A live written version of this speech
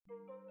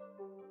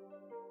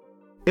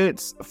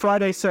It's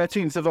Friday,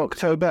 13th of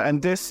October,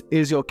 and this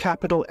is your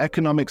Capital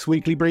Economics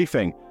Weekly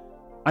Briefing.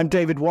 I'm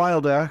David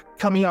Wilder.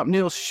 Coming up,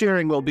 Neil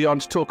Shearing will be on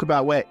to talk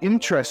about where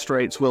interest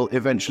rates will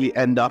eventually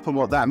end up and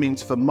what that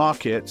means for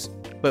markets.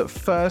 But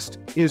first,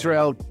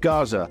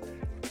 Israel-Gaza.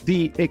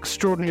 The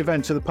extraordinary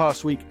events of the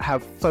past week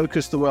have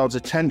focused the world's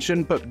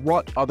attention, but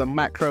what are the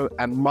macro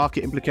and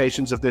market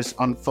implications of this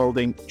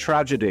unfolding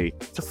tragedy?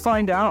 To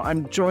find out,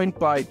 I'm joined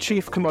by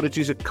Chief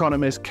Commodities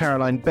Economist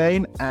Caroline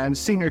Bain and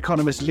Senior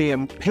Economist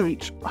Liam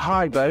Peach.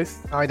 Hi,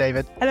 both. Hi,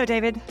 David. Hello,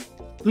 David.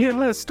 Liam,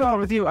 let's start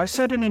with you. I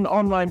said in an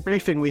online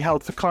briefing we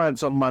held for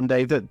clients on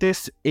Monday that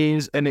this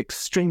is an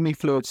extremely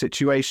fluid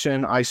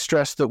situation. I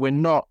stressed that we're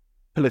not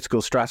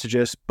political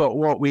strategists, but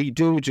what we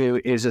do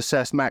is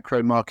assess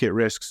macro market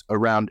risks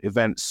around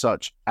events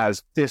such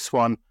as this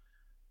one.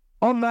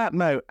 On that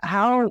note,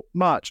 how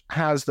much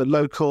has the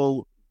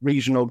local,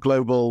 regional,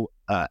 global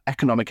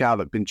economic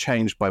outlook been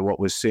changed by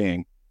what we're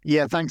seeing?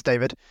 Yeah, thanks,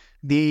 David.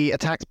 The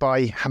attacks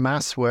by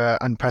Hamas were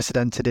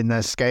unprecedented in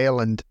their scale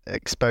and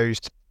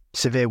exposed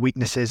severe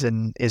weaknesses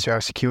in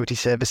Israel's security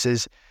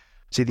services.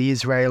 So the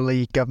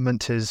Israeli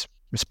government has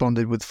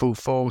responded with full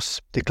force,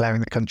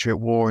 declaring the country at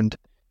war and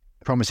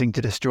promising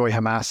to destroy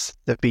Hamas.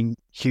 There have been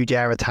huge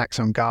air attacks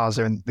on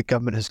Gaza, and the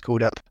government has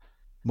called up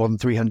more than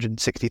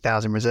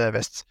 360,000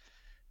 reservists.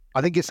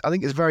 I think it's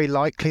very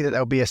likely that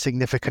there'll be a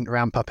significant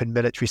ramp up in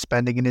military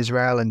spending in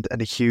Israel and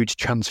a huge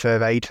transfer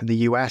of aid from the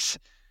US.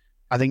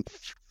 I think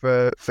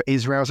for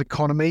Israel's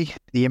economy,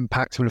 the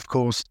impact will of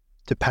course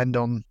depend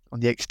on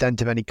the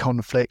extent of any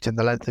conflict and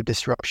the length of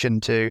disruption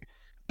to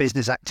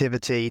business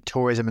activity,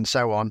 tourism, and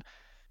so on.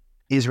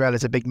 Israel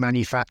is a big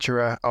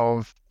manufacturer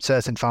of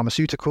certain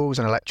pharmaceuticals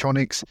and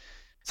electronics,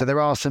 so there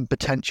are some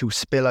potential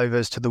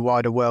spillovers to the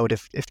wider world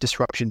if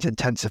disruptions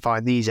intensify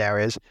in these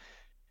areas.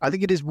 I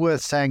think it is worth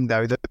saying,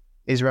 though, that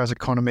Israel's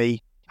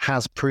economy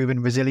has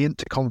proven resilient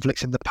to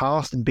conflicts in the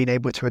past and been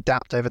able to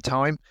adapt over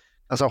time.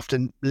 Has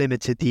often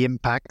limited the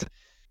impact.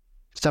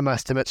 Some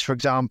estimates, for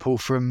example,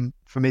 from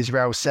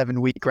Israel's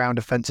 7-week ground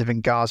offensive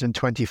in Gaza in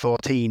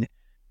 2014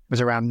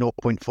 was around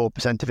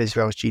 0.4% of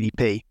Israel's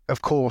GDP.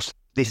 Of course,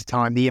 this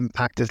time the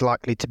impact is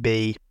likely to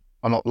be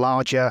a lot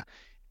larger.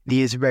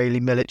 The Israeli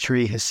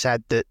military has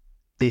said that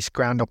this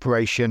ground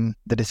operation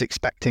that it's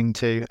expecting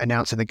to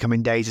announce in the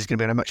coming days is going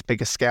to be on a much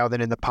bigger scale than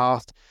in the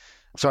past.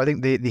 So I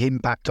think the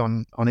impact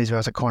on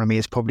Israel's economy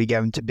is probably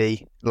going to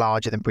be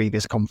larger than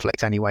previous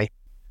conflicts anyway.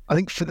 I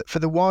think for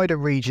the wider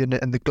region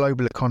and the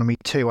global economy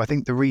too, I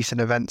think the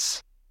recent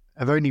events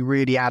have only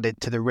really added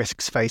to the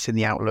risks facing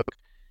the outlook.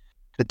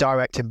 The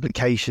direct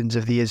implications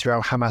of the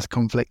Israel-Hamas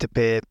conflict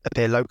appear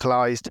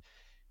localized.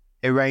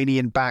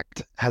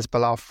 Iranian-backed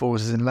Hezbollah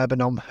forces in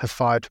Lebanon have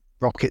fired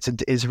rockets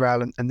into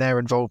Israel, and their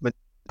involvement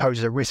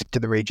poses a risk to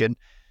the region.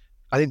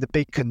 I think the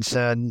big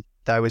concern,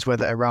 though, is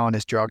whether Iran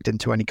is dragged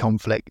into any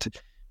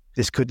conflict.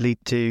 This could lead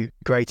to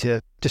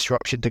greater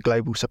disruption to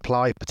global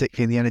supply,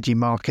 particularly in the energy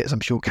market, as I'm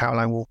sure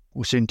Caroline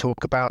will soon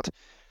talk about.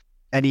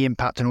 Any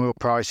impact on oil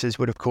prices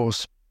would, of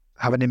course,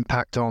 have an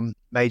impact on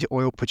major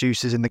oil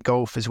producers in the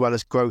Gulf, as well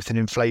as growth and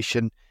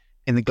inflation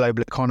in the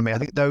global economy. I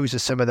think those are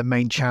some of the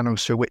main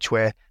channels through which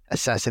we're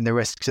assessing the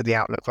risks of the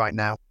outlook right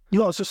now.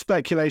 Lots of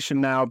speculation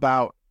now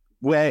about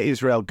where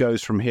Israel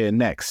goes from here,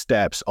 next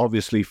steps.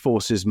 Obviously,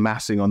 forces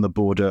massing on the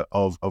border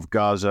of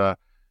Gaza,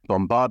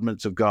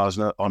 bombardments of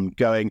Gaza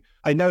ongoing.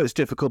 I know it's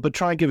difficult, but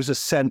try and give us a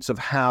sense of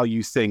how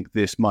you think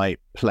this might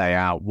play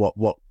out. What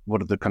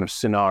are the kind of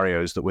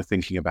scenarios that we're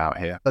thinking about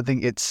here? I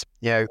think it's,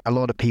 a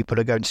lot of people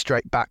are going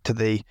straight back to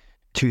the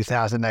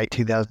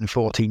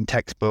 2008-2014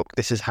 textbook.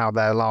 This is how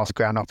their last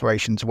ground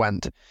operations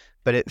went.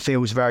 But it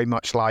feels very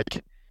much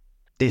like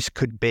this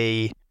could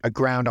be a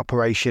ground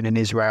operation in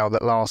Israel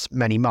that lasts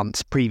many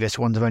months. Previous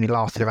ones have only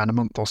lasted around a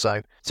month or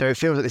so. So it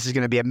feels like this is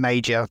going to be a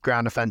major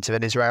ground offensive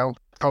in Israel.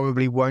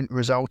 Probably won't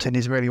result in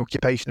Israeli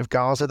occupation of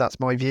Gaza. That's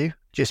my view,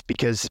 just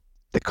because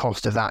the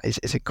cost of that is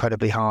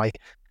incredibly high.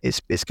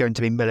 It's going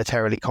to be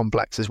militarily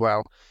complex as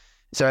well.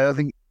 So I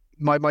think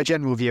my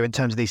general view in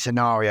terms of these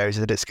scenarios is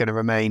that it's going to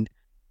remain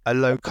a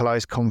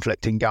localized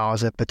conflict in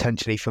Gaza,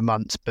 potentially for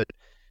months, but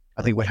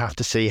I think we'd have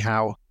to see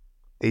how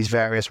these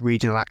various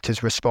regional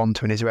actors respond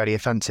to an Israeli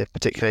offensive,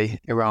 particularly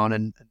Iran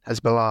and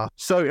Hezbollah.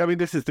 So, I mean,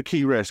 this is the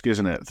key risk,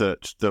 isn't it?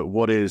 That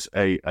what is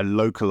a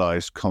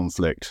localized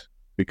conflict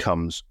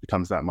becomes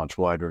that much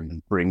wider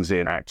and brings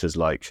in actors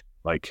like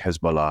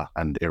Hezbollah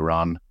and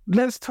Iran.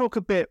 Let's talk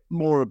a bit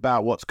more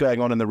about what's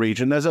going on in the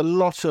region. There's a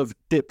lot of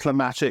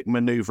diplomatic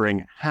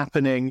maneuvering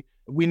happening.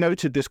 We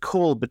noted this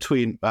call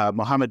between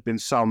Mohammed bin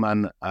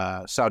Salman,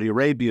 Saudi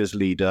Arabia's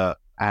leader,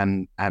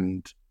 and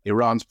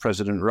Iran's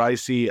President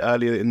Raisi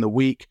earlier in the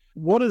week.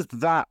 What does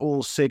that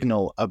all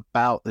signal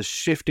about the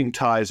shifting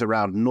ties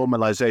around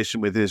normalization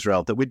with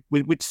Israel that we'd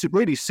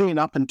really seen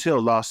up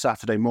until last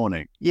Saturday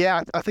morning?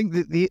 Yeah, I think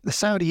the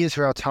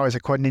Saudi-Israel ties are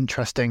quite an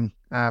interesting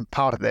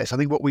part of this. I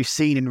think what we've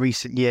seen in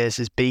recent years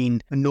has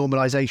been a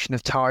normalization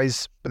of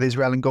ties with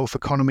Israel and Gulf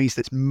economies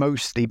that's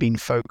mostly been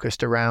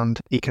focused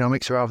around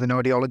economics rather than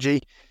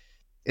ideology.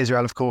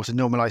 Israel, of course, has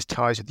normalised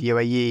ties with the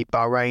UAE,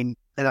 Bahrain,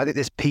 and I think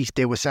this peace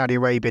deal with Saudi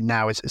Arabia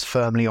now is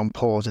firmly on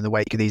pause in the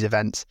wake of these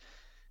events.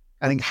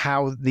 I think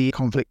how the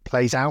conflict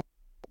plays out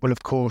will,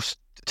 of course,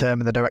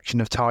 determine the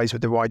direction of ties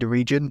with the wider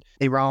region.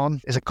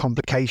 Iran is a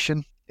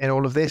complication in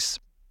all of this.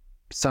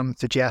 Some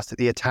suggest that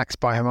the attacks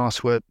by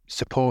Hamas were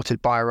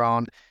supported by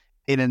Iran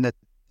in an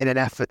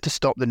effort to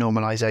stop the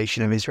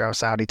normalisation of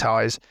Israel-Saudi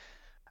ties.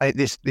 I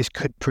think this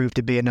could prove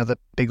to be another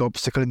big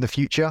obstacle in the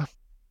future.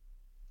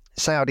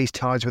 Saudi's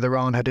ties with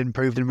Iran had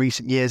improved in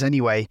recent years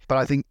anyway, but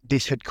I think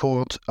this had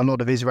caught a lot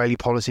of Israeli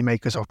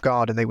policymakers off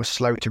guard and they were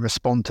slow to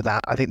respond to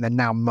that. I think they're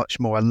now much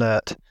more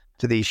alert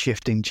to these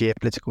shifting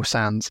geopolitical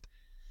sands.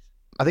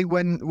 I think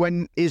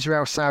when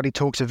Israel-Saudi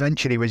talks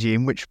eventually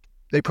resume, which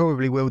they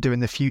probably will do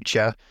in the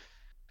future,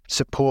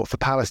 support for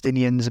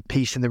Palestinians and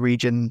peace in the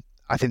region,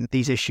 I think that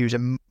these issues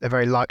are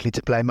very likely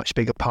to play a much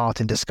bigger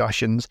part in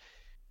discussions.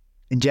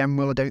 In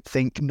general, I don't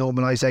think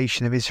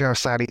normalisation of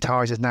Israel-Saudi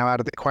ties is now out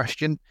of the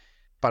question,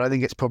 but I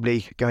think it's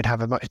probably going to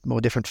have a much more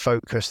different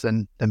focus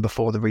than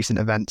before the recent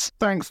events.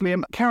 Thanks,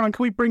 Liam. Caroline,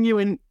 can we bring you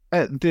in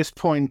at this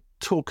point,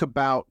 talk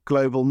about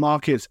global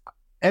markets?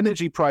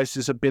 Energy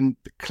prices have been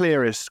the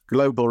clearest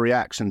global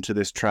reaction to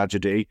this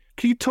tragedy.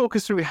 Can you talk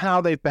us through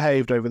how they've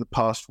behaved over the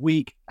past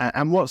week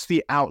and what's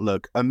the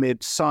outlook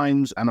amid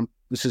signs, and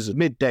this is a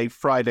midday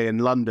Friday in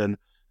London,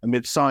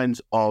 amid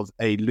signs of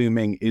a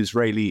looming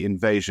Israeli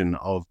invasion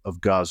of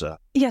Gaza?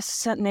 Yes,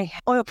 certainly.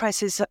 Oil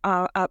prices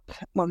are up,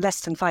 less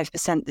than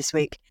 5% this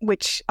week,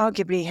 which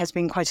arguably has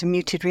been quite a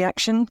muted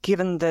reaction,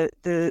 given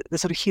the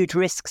sort of huge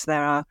risks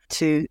there are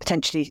to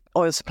potentially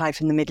oil supply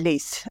from the Middle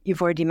East.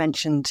 You've already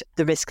mentioned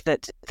the risk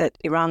that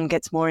Iran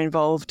gets more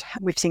involved.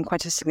 We've seen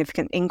quite a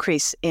significant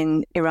increase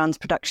in Iran's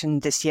production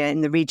this year in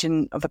the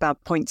region of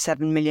about 0.7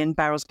 million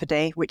barrels per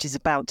day, which is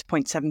about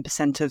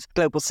 0.7% of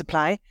global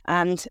supply.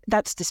 And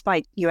that's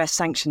despite US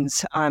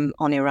sanctions on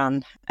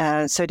Iran.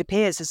 So it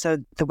appears as though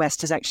the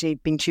West has actually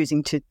been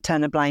choosing to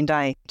turn a blind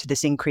eye to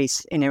this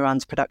increase in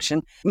Iran's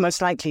production,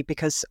 most likely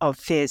because of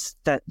fears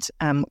that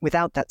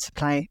without that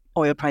supply,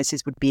 oil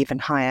prices would be even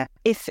higher.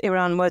 If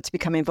Iran were to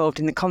become involved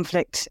in the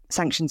conflict,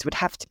 sanctions would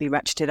have to be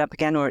ratcheted up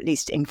again, or at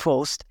least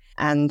enforced.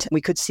 And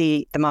we could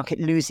see the market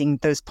losing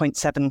those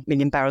 0.7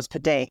 million barrels per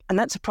day. And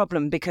that's a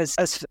problem because,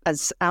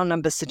 as our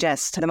numbers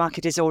suggest, the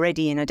market is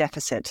already in a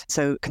deficit.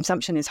 So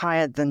consumption is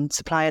higher than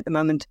supply at the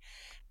moment,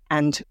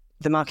 and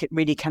the market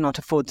really cannot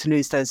afford to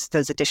lose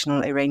those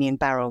additional Iranian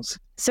barrels.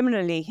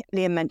 Similarly,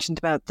 Liam mentioned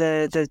about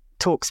the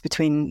talks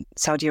between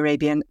Saudi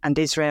Arabia and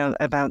Israel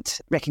about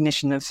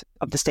recognition of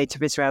the state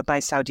of Israel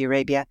by Saudi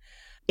Arabia.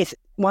 If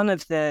one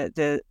of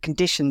the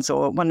conditions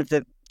or one of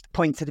the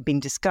points that had been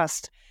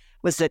discussed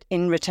was that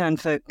in return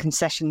for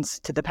concessions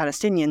to the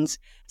Palestinians,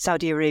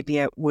 Saudi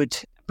Arabia would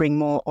bring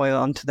more oil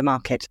onto the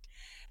market.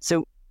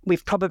 So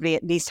we've probably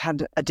at least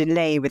had a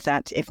delay with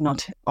that, if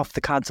not off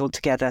the cards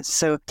altogether.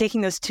 So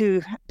taking those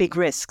two big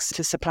risks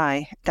to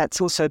supply,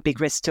 that's also a big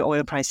risk to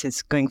oil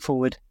prices going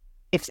forward,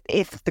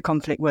 if the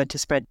conflict were to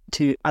spread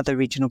to other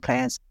regional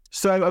players.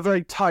 So a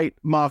very tight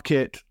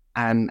market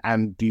and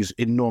these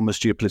enormous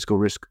geopolitical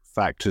risk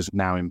factors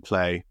now in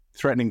play,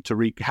 threatening to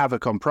wreak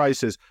havoc on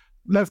prices.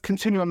 Let's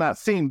continue on that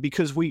theme,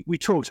 because we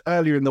talked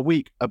earlier in the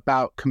week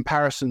about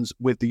comparisons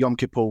with the Yom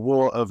Kippur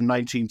War of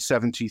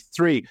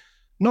 1973,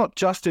 not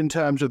just in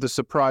terms of the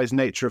surprise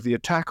nature of the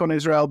attack on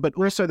Israel, but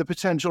also the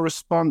potential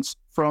response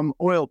from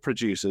oil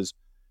producers.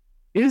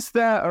 Is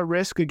there a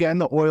risk, again,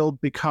 that oil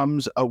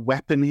becomes a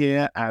weapon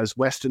here as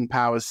Western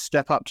powers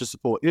step up to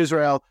support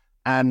Israel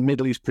and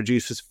Middle East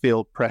producers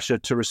feel pressure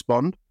to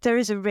respond? There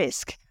is a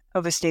risk,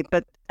 obviously,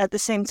 but at the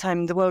same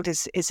time, the world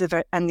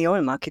and the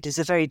oil market is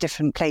a very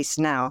different place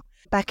now.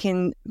 Back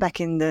in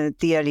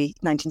the early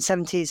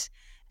 1970s,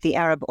 the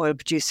Arab oil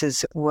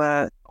producers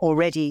were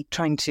already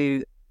trying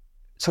to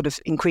sort of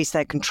increase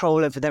their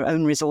control over their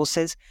own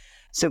resources.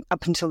 So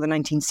up until the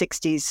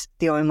 1960s,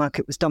 the oil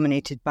market was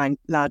dominated by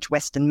large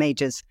Western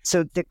majors.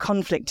 So the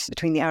conflict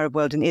between the Arab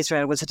world and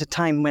Israel was at a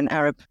time when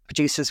Arab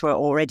producers were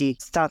already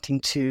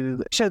starting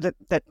to show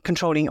that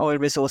controlling oil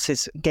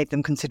resources gave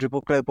them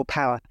considerable global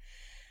power.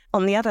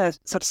 On the other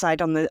sort of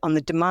side, on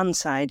the demand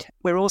side,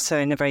 we're also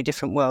in a very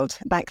different world.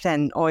 Back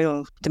then,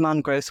 oil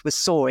demand growth was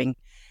soaring,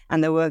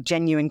 and there were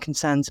genuine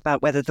concerns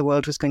about whether the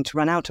world was going to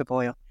run out of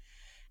oil.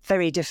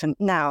 Very different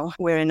now.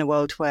 We're in a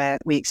world where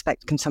we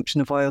expect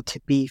consumption of oil to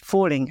be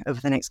falling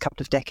over the next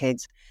couple of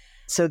decades.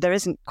 So there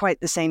isn't quite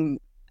the same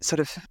sort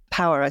of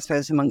power, I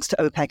suppose, amongst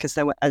OPEC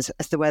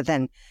as there were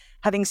then.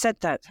 Having said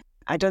that,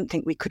 I don't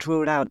think we could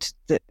rule out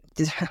that,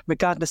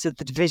 regardless of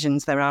the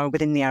divisions there are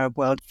within the Arab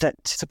world, that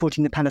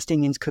supporting the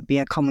Palestinians could be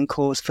a common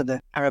cause for the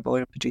Arab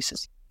oil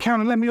producers.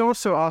 Caroline, let me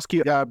also ask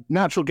you,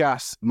 natural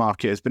gas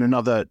market has been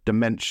another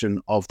dimension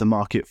of the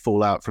market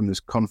fallout from this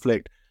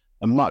conflict.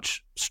 A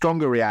much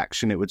stronger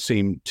reaction, it would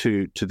seem,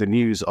 to the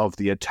news of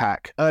the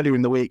attack earlier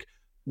in the week.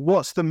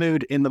 What's the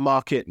mood in the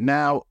market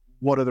now?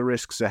 What are the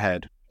risks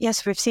ahead?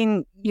 Yes, we've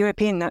seen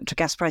European natural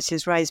gas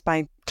prices rise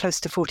by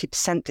close to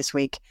 40% this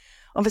week.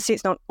 Obviously,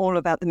 it's not all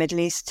about the Middle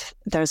East.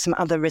 There are some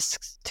other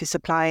risks to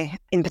supply.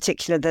 In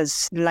particular,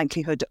 there's the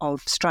likelihood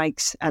of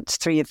strikes at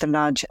 3 of the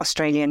large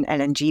Australian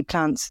LNG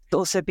plants. There's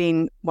also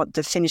been what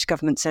the Finnish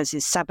government says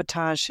is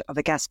sabotage of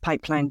a gas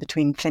pipeline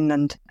between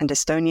Finland and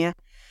Estonia.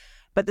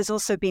 But there's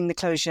also been the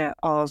closure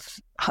of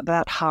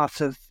about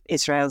half of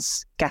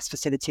Israel's gas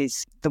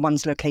facilities, the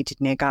ones located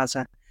near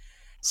Gaza.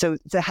 So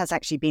there has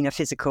actually been a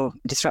physical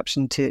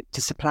disruption to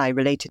supply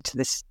related to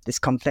this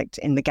conflict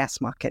in the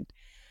gas market.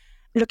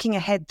 Looking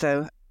ahead,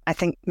 though, I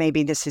think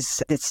maybe this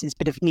is a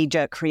bit of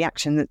knee-jerk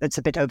reaction that's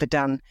a bit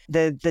overdone.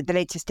 The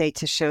latest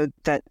data showed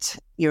that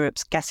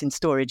Europe's gas in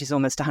storage is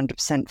almost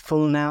 100%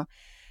 full now,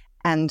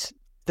 and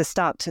the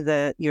start to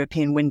the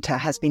European winter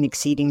has been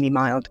exceedingly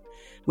mild,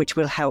 which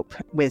will help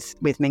with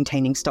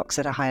maintaining stocks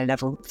at a higher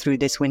level through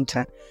this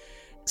winter.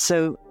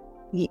 So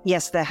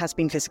yes, there has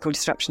been physical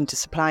disruption to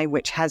supply,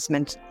 which has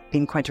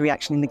been quite a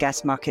reaction in the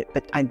gas market,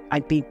 but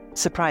I'd be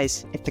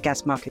surprised if the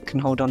gas market can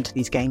hold on to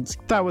these gains.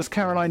 That was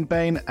Caroline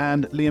Bain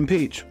and Liam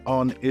Peach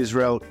on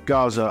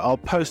Israel-Gaza. I'll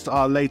post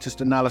our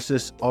latest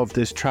analysis of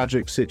this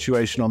tragic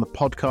situation on the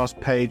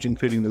podcast page,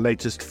 including the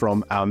latest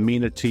from our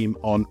MENA team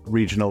on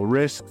regional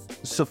risks.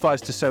 Suffice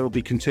to say, we'll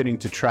be continuing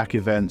to track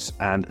events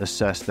and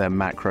assess their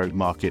macro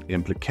market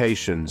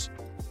implications.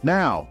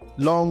 Now,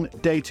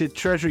 long-dated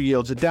Treasury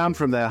yields are down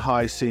from their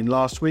highs seen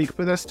last week,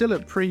 but they're still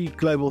at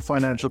pre-global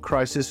financial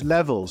crisis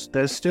levels.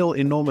 There's still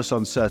enormous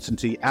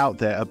uncertainty out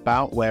there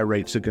about where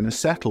rates are going to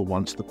settle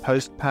once the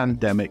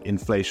post-pandemic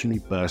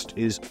inflationary burst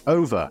is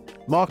over.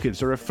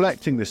 Markets are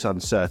reflecting this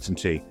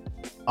uncertainty.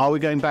 Are we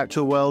going back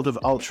to a world of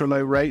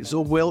ultra-low rates,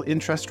 or will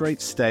interest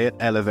rates stay at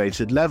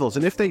elevated levels?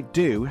 And if they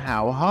do,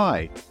 how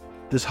high?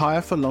 Does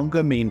higher for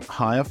longer mean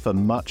higher for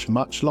much,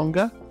 much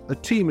longer? The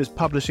team is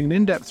publishing an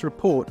in-depth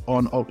report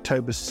on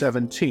October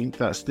 17th,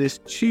 that's this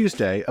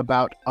Tuesday,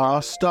 about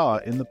R*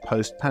 in the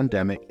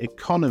post-pandemic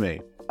economy.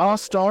 R*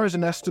 is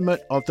an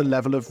estimate of the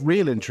level of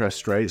real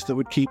interest rates that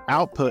would keep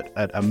output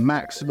at a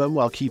maximum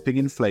while keeping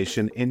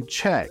inflation in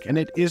check, and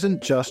it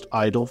isn't just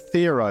idle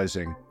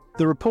theorizing.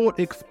 The report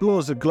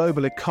explores the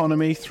global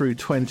economy through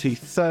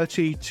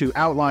 2030 to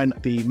outline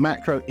the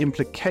macro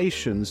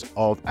implications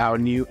of our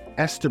new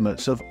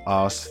estimates of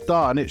R*,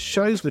 and it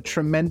shows the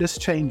tremendous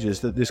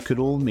changes that this could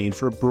all mean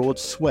for a broad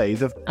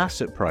swathe of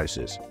asset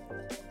prices.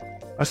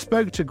 I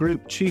spoke to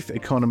Group Chief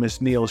Economist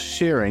Neil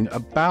Shearing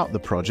about the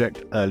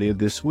project earlier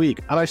this week,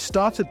 and I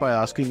started by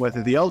asking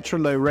whether the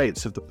ultra-low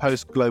rates of the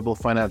post-global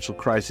financial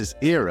crisis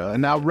era are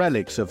now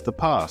relics of the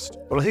past.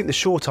 Well, I think the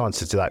short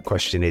answer to that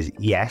question is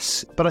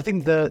yes, but I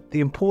think the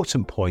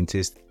important point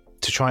is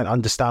to try and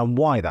understand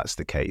why that's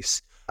the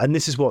case. And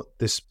this is what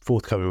this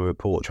forthcoming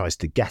report tries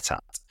to get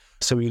at.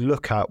 So we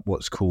look at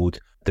what's called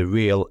the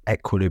real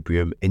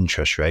equilibrium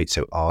interest rate,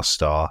 so R*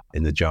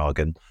 in the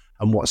jargon,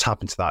 and what's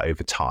happened to that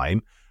over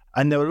time.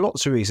 And there were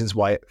lots of reasons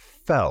why it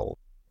fell,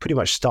 pretty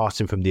much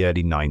starting from the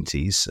early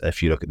 90s.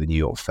 If you look at the New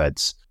York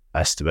Fed's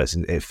estimates,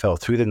 and it fell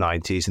through the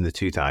 90s and the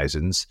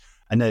 2000s,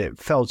 and then it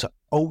fell to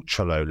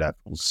ultra low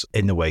levels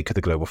in the wake of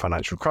the global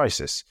financial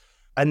crisis.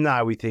 And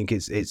now we think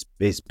it's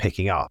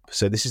picking up.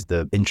 So this is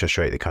the interest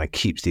rate that kind of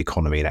keeps the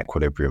economy in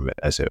equilibrium,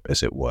 as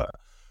it were.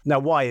 Now,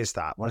 why is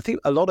that? Well, I think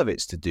a lot of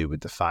it's to do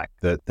with the fact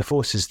that the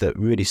forces that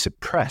really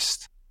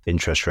suppressed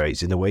interest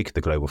rates in the wake of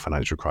the global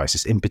financial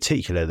crisis, in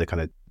particular the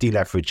kind of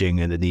deleveraging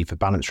and the need for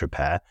balance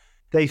repair,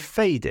 they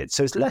faded.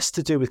 So it's less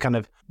to do with kind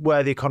of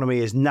where the economy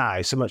is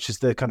now, so much as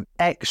the kind of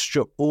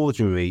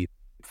extraordinary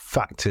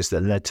factors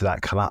that led to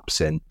that collapse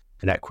in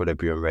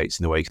equilibrium rates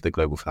in the wake of the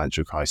global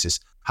financial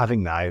crisis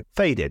having now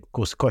faded. Of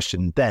course, the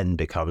question then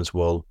becomes,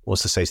 well,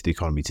 what's the state of the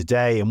economy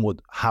today,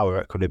 and how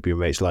are equilibrium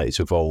rates likely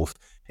to evolve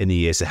in the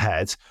years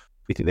ahead?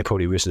 We think they've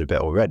probably risen a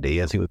bit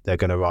already. I think they're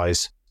going to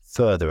rise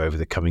further over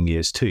the coming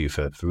years too,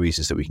 for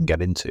reasons that we can get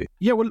into.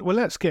 Yeah, well,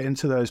 let's get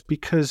into those,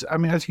 because, I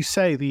mean, as you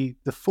say, the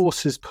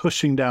forces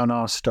pushing down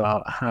R*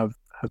 have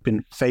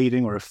been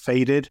fading or have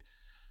faded.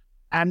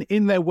 And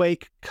in their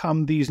wake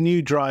come these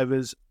new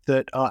drivers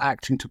that are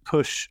acting to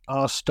push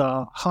R*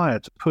 higher,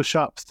 to push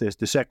up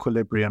this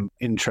equilibrium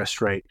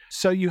interest rate.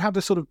 So you have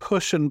the sort of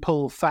push and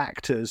pull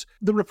factors.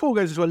 The report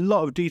goes into a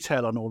lot of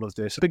detail on all of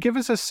this, but give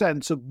us a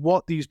sense of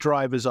what these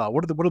drivers are.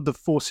 What are the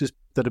forces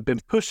that have been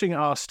pushing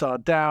R*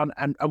 down,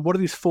 and what are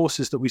these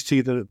forces that we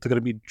see that are going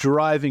to be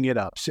driving it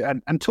up?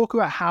 And talk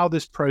about how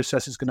this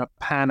process is going to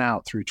pan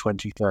out through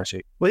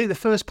 2030. Well, I think the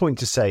first point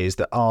to say is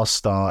that R*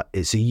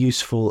 is a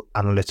useful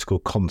analytical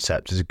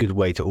concept. It's a good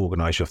way to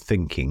organise your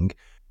thinking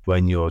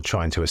when you're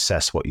trying to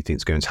assess what you think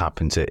is going to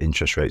happen to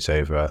interest rates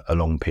over a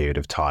long period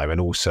of time,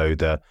 and also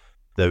the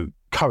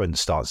current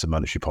stance of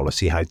monetary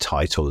policy, how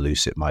tight or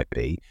loose it might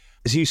be.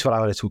 It's a useful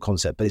analytical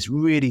concept, but it's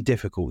really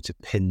difficult to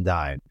pin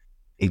down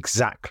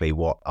exactly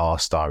what R*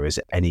 is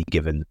at any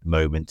given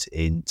moment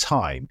in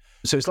time.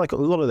 So it's like a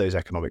lot of those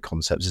economic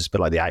concepts. It's a bit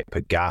like the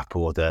output gap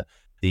or the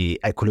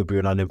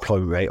equilibrium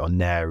unemployment rate, or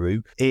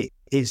NERU. It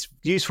is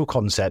a useful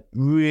concept,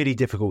 really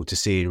difficult to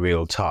see in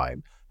real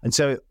time. And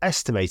so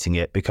estimating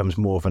it becomes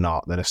more of an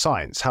art than a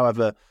science.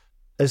 However,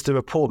 as the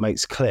report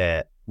makes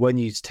clear, when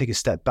you take a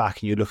step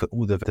back and you look at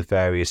all the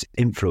various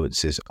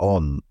influences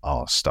on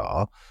R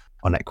star,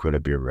 on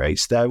equilibrium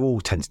rates, they're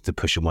all tending to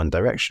push in one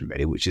direction,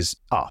 really, which is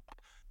up.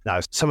 Now,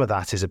 some of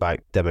that is about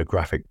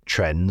demographic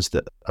trends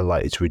that are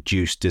likely to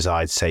reduce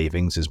desired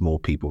savings as more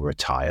people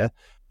retire.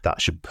 That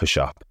should push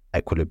up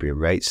equilibrium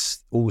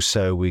rates.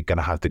 Also, we're going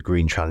to have the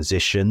green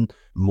transition,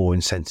 more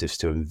incentives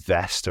to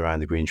invest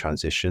around the green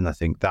transition. I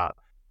think that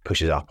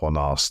pushes up on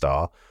R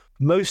star.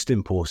 Most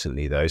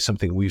importantly, though,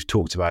 something we've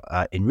talked about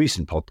in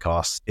recent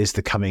podcasts is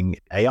the coming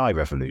AI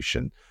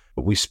revolution.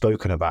 But we've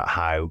spoken about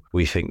how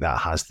we think that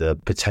has the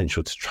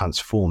potential to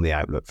transform the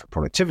outlook for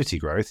productivity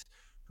growth.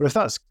 But if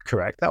that's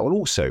correct, that will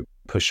also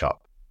push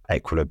up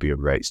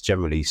equilibrium rates.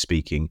 Generally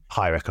speaking,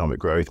 higher economic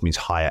growth means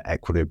higher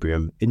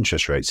equilibrium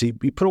interest rates. So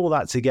you put all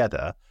that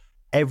together,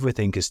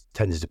 everything has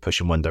tended to push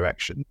in one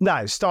direction.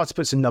 Now, start to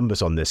put some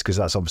numbers on this, because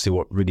that's obviously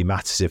what really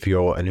matters if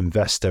you're an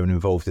investor and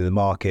involved in the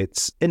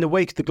markets. In the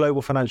wake of the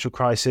global financial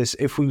crisis,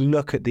 if we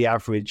look at the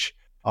average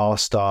R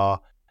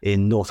star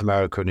in North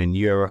America and in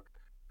Europe,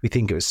 we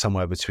think it was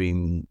somewhere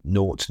between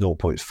 0 to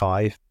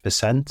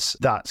 0.5%.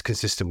 That's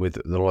consistent with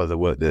a lot of the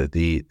work that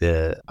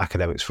the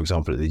academics, for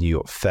example, at the New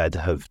York Fed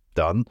have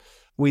done.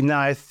 We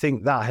now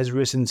think that has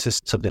risen to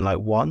something like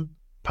 1,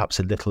 perhaps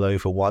a little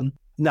over 1.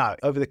 Now,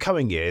 over the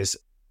coming years,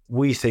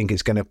 we think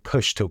it's going to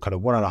push to kind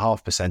of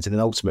 1.5% and then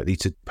ultimately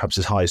to perhaps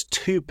as high as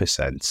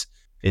 2%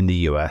 in the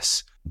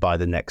US by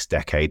the next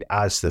decade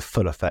as the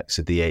full effects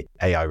of the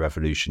AI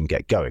revolution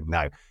get going.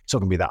 Now, it's not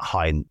going to be that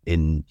high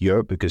in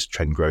Europe because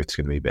trend growth is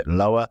going to be a bit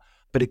lower,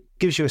 but it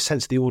gives you a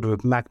sense of the order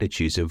of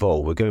magnitudes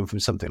involved. We're going from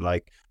something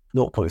like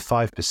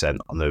 0.5%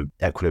 on the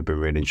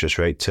equilibrium real interest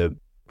rate to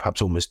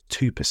perhaps almost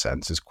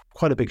 2%. So it's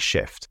quite a big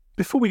shift.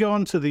 Before we go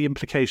on to the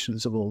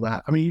implications of all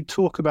that, I mean, you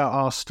talk about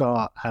R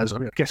star as, I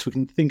guess we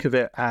can think of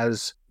it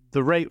as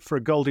the rate for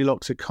a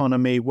Goldilocks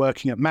economy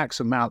working at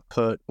maximum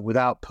output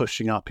without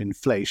pushing up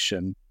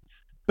inflation.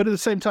 But at the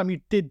same time,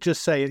 you did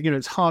just say,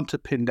 it's hard to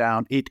pin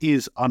down. It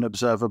is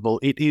unobservable.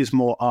 It is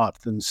more art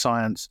than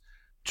science.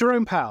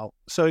 Jerome Powell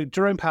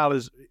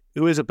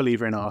who is a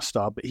believer in R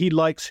star, but he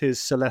likes his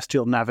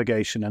celestial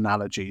navigation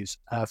analogies.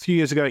 A few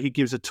years ago, he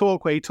gives a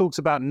talk where he talks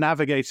about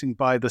navigating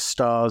by the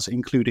stars,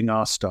 including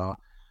R star.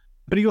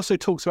 But he also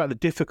talks about the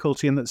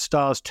difficulty in that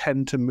stars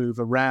tend to move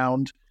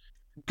around.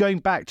 Going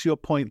back to your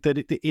point that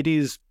it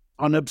is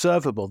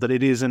unobservable, that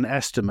it is an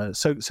estimate.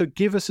 So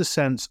give us a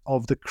sense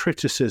of the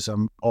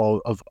criticism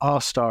of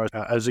R star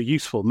as a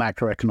useful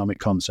macroeconomic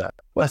concept.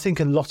 Well, I think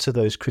a lot of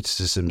those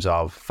criticisms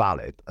are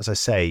valid. As I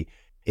say,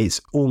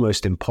 it's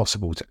almost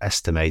impossible to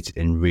estimate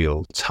in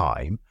real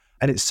time.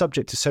 And it's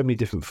subject to so many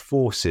different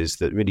forces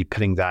that really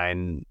pinning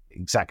down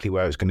exactly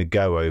where it's going to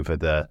go over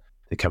the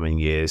coming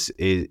years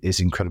is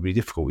incredibly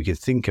difficult. We could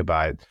think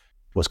about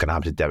what's going to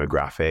happen to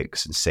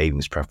demographics and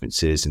savings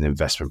preferences and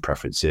investment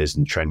preferences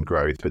and trend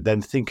growth, but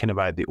then thinking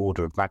about the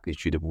order of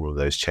magnitude of all of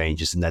those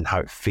changes and then how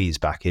it feeds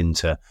back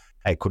into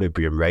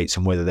equilibrium rates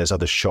and whether there's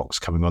other shocks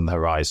coming on the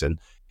horizon,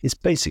 it's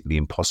basically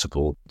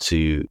impossible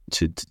to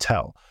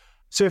tell.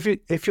 So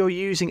if you're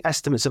using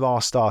estimates of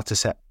R star to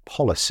set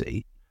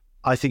policy,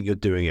 I think you're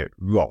doing it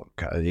wrong.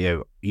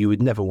 You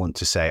would never want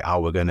to say,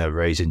 we're going to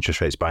raise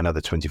interest rates by another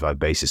 25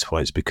 basis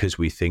points because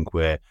we think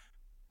we're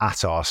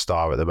at R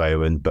star at the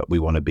moment, but we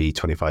want to be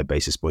 25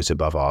 basis points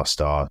above R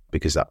star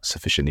because that's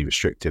sufficiently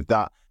restrictive.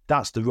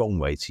 That's the wrong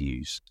way to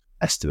use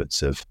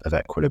estimates of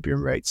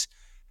equilibrium rates.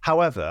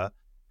 However,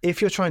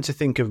 if you're trying to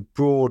think of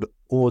broad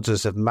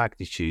orders of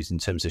magnitudes in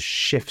terms of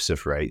shifts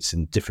of rates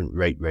and different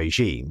rate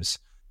regimes,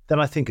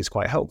 then I think it's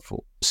quite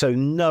helpful. So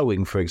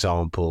knowing, for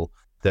example,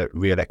 that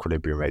real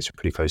equilibrium rates are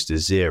pretty close to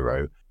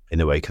 0 in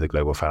the wake of the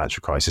global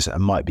financial crisis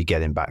and might be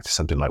getting back to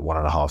something like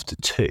 1.5 to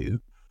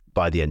 2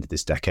 by the end of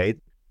this decade,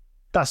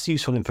 that's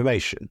useful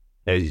information.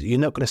 You're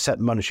not going to set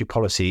monetary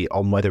policy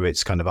on whether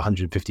it's kind of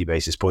 150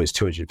 basis points,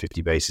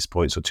 250 basis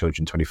points, or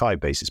 225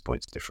 basis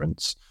points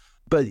difference.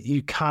 But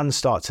you can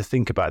start to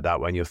think about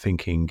that when you're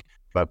thinking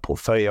about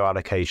portfolio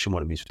allocation,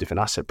 what it means for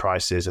different asset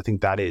prices. I think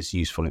that is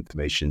useful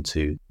information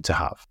to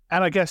have.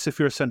 And I guess if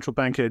you're a central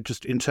banker,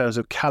 just in terms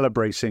of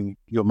calibrating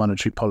your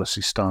monetary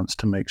policy stance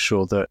to make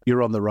sure that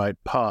you're on the right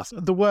path.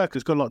 The work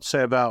has got a lot to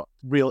say about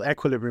real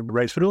equilibrium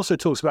rates, but also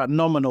talks about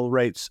nominal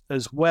rates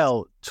as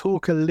well.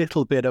 Talk a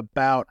little bit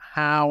about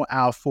how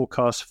our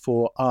forecasts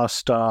for R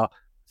star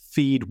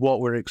feed what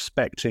we're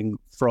expecting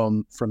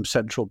from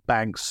central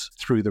banks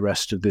through the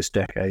rest of this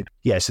decade.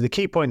 Yeah, so the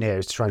key point here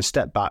is to try and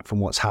step back from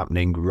what's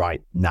happening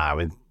right now.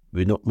 And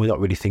we're not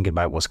really thinking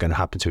about what's going to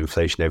happen to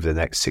inflation over the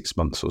next 6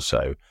 months or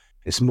so.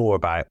 It's more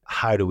about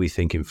how do we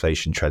think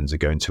inflation trends are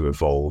going to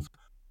evolve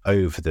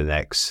over the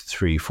next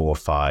 3, 4,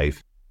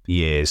 5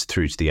 years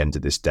through to the end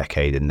of this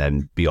decade and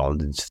then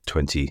beyond into the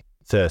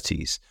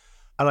 2030s.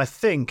 And I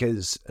think,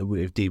 as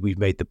we've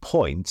made the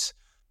point,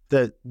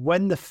 that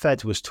when the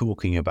Fed was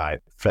talking about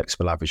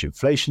flexible average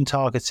inflation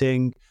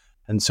targeting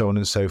and so on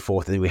and so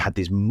forth, and we had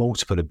these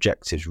multiple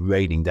objectives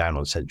raining down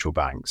on central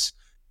banks,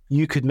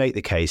 you could make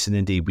the case, and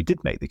indeed we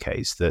did make the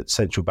case, that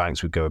central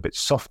banks would go a bit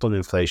soft on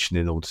inflation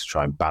in order to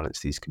try and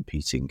balance these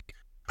competing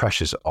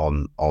pressures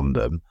on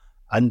them.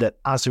 and that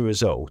as a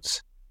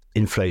result,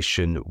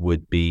 inflation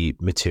would be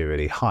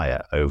materially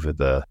higher over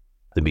the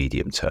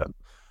medium term,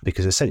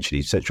 because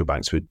essentially central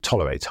banks would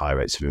tolerate high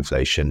rates of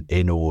inflation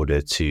in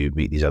order to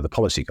meet these other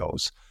policy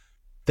goals.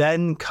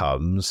 Then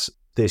comes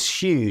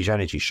this huge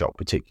energy shock,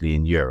 particularly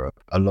in Europe,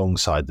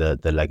 alongside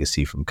the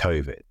legacy from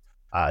COVID.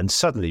 And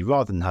suddenly,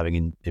 rather than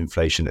having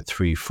inflation at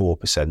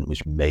 3-4%,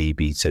 which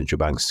maybe central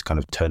banks kind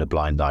of turn a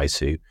blind eye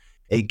to,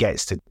 it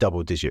gets to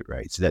double-digit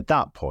rates. And at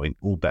that point,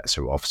 all bets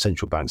are off.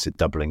 Central banks are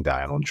doubling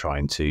down on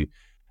trying to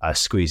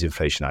squeeze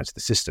inflation out of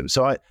the system.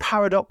 So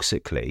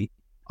paradoxically,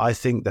 I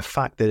think the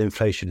fact that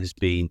inflation has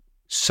been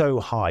so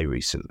high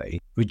recently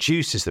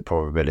reduces the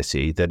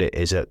probability that it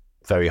is at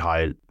very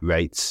high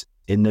rates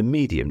in the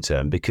medium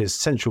term, because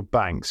central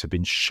banks have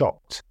been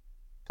shocked,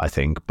 I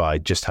think, by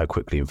just how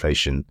quickly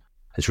inflation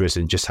has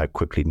risen, just how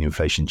quickly the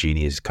inflation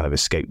genie has kind of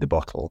escaped the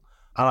bottle.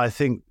 And I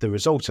think the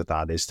result of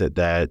that is that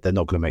they're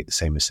not going to make the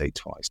same mistake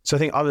twice. So I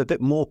think I'm a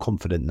bit more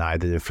confident now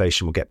that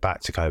inflation will get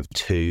back to kind of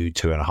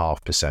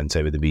 2.5%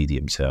 over the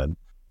medium term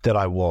than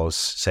I was,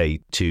 say,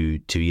 two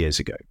years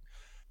ago.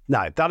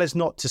 Now, that is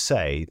not to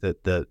say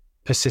that the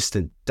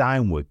persistent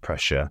downward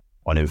pressure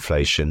on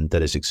inflation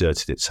that has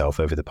exerted itself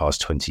over the past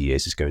 20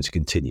 years is going to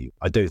continue.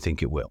 I don't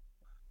think it will.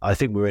 I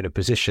think we're in a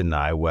position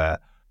now where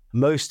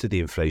most of the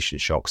inflation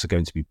shocks are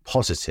going to be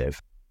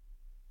positive,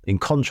 in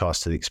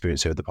contrast to the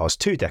experience over the past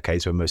 2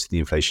 decades where most of the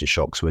inflation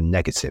shocks were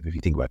negative. If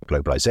you think about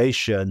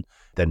globalization,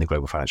 then the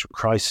global financial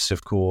crisis,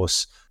 of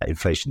course,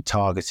 inflation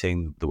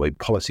targeting, the way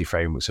policy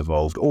frameworks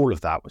evolved, all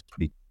of that was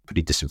pretty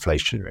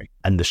disinflationary,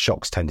 and the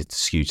shocks tended to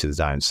skew to the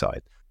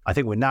downside. I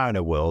think we're now in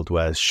a world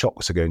where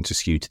shocks are going to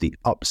skew to the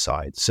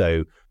upside.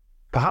 So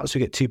perhaps we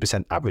get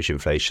 2% average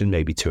inflation,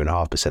 maybe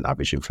 2.5%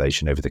 average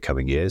inflation over the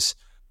coming years,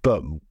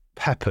 but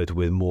peppered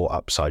with more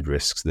upside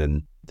risks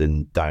than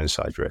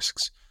downside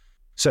risks.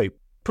 So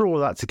put all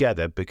that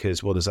together,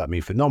 because what does that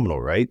mean for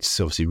nominal rates?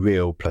 Obviously,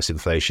 real plus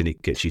inflation,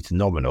 it gets you to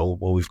nominal.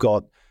 Well, we've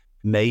got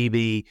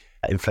maybe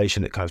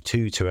inflation at kind of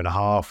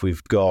 2.5.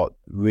 We've got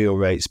real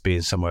rates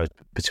being somewhere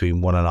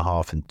between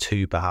 1.5 and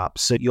 2,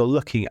 perhaps. So you're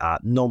looking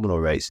at nominal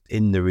rates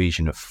in the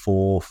region of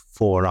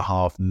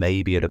 4.5,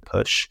 maybe at a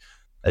push,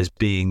 as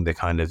being the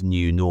kind of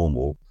new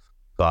normal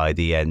by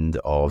the end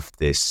of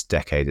this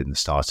decade and the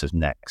start of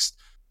next.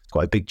 It's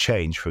quite a big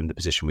change from the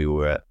position we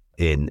were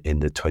in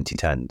the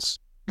 2010s.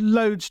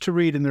 Loads to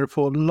read in the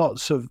report,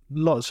 lots of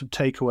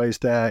takeaways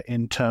there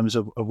in terms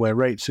of where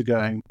rates are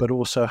going, but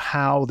also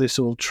how this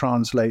all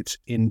translates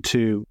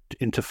into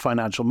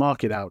financial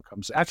market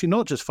outcomes. Actually,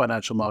 not just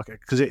financial market,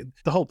 because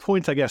the whole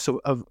point, I guess,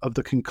 of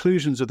the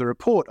conclusions of the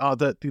report are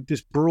that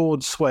this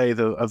broad swathe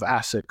of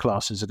asset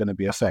classes are going to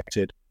be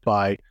affected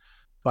by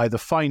the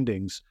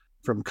findings,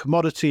 from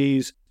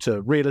commodities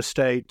to real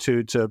estate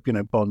to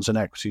bonds and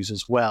equities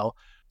as well.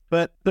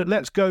 But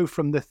let's go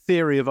from the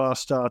theory of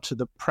R-star to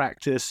the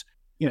practice.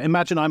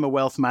 Imagine I'm a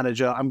wealth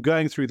manager. I'm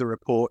going through the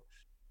report.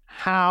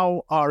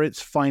 How are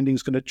its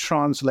findings going to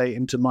translate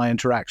into my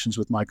interactions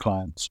with my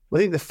clients? Well,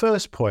 I think the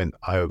first point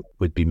I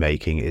would be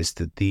making is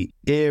that the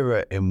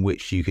era in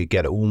which you could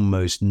get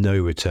almost no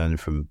return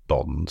from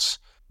bonds,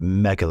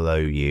 mega low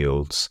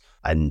yields,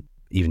 and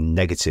even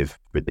negative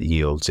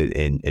yields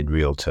in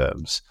real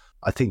terms,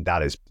 I think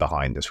that is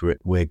behind us.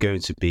 We're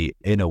going to be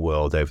in a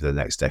world over the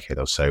next decade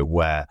or so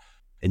where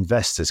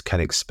investors can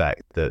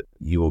expect that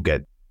you will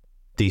get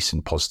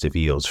decent positive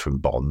yields from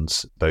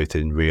bonds, both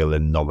in real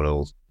and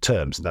nominal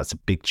terms. And that's a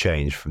big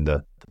change from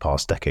the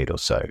past decade or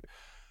so.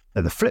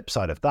 And the flip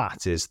side of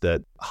that is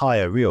that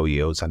higher real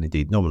yields and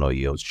indeed nominal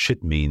yields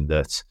should mean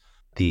that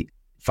the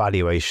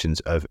valuations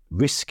of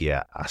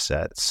riskier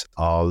assets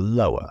are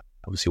lower.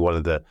 Obviously, one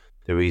of the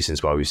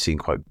reasons why we've seen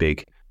quite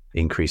big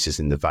increases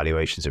in the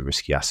valuations of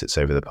risky assets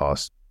over the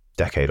past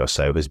decade or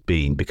so has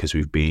been because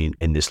we've been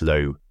in this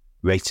low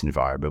rate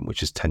environment, which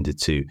has tended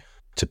to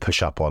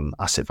push up on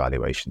asset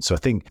valuation. So I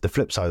think the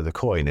flip side of the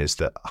coin is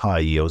that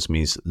higher yields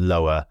means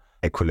lower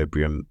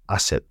equilibrium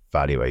asset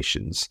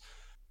valuations.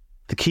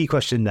 The key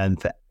question then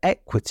for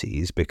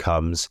equities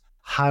becomes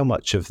how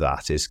much of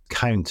that is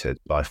countered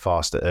by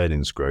faster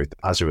earnings growth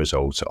as a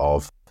result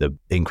of the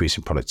increase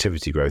in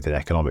productivity growth and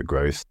economic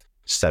growth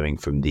stemming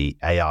from the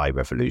AI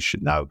revolution.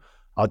 Now,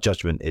 our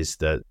judgment is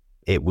that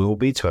it will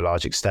be to a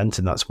large extent,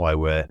 and that's why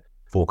we're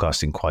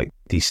forecasting quite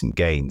decent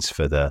gains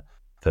for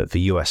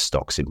US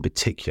stocks in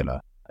particular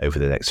over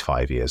the next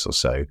 5 years or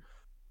so.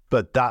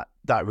 But that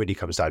really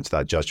comes down to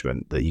that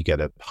judgment that you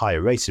get a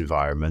higher rate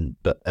environment,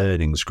 but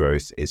earnings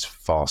growth is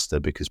faster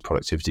because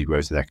productivity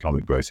growth and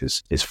economic growth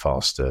is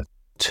faster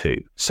too.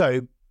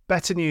 So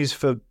better news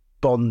for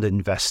bond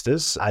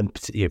investors and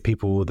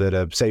people that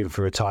are saving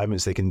for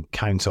retirement, so they can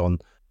count on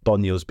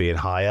bond yields being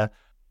higher.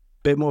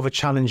 Bit more of a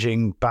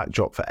challenging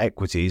backdrop for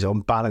equities. On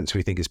balance,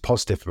 we think is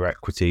positive for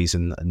equities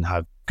and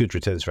have good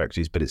returns for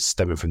equities, but it's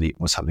stemming from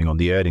what's happening on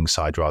the earnings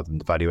side rather than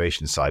the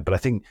valuation side. But I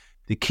think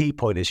the key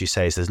point, as you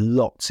say, is there's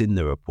lots in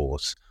the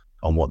report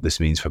on what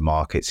this means for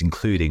markets,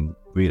 including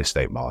real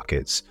estate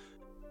markets.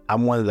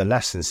 And one of the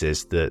lessons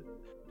is that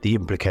the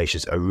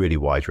implications are really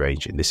wide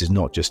ranging. This is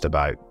not just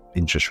about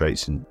interest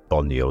rates and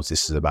bond yields.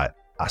 This is about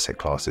asset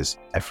classes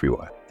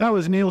everywhere. That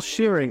was Neil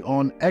Shearing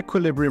on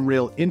Equilibrium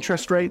Real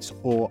Interest Rates,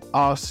 or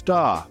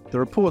R-Star. The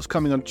report's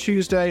coming on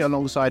Tuesday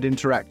alongside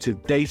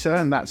interactive data,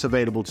 and that's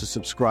available to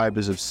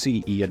subscribers of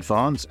CE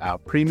Advance, our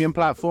premium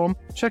platform.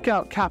 Check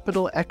out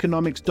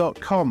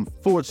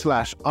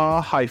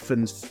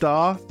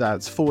capitaleconomics.com/R-star.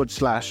 That's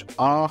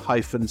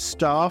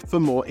 /R-star for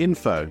more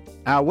info.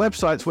 Our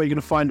website's where you're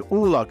going to find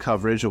all our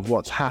coverage of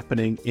what's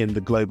happening in the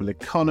global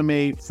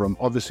economy, from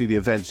obviously the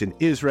events in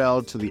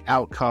Israel to the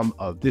outcome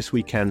of this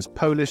weekend's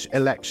Polish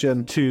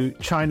election to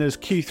China's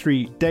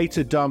Q3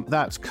 data dump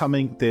that's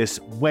coming this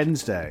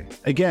Wednesday.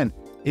 Again,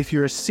 if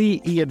you're a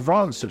CE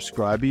Advanced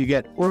subscriber, you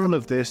get all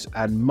of this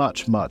and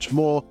much, much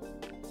more.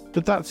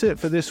 But that's it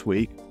for this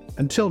week.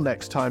 Until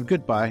next time,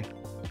 goodbye.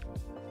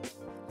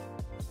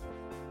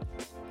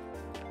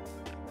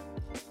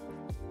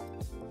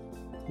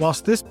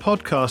 Whilst this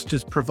podcast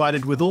is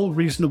provided with all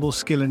reasonable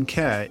skill and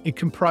care, it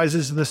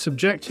comprises the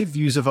subjective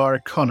views of our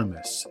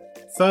economists.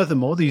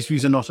 Furthermore, these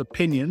views are not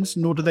opinions,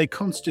 nor do they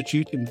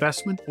constitute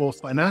investment or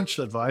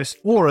financial advice,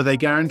 or are they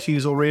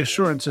guarantees or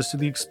reassurances to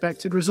the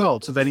expected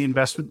results of any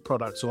investment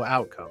products or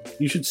outcome.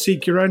 You should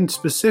seek your own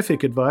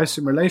specific advice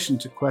in relation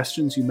to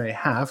questions you may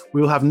have.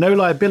 We will have no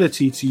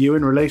liability to you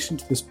in relation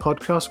to this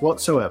podcast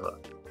whatsoever.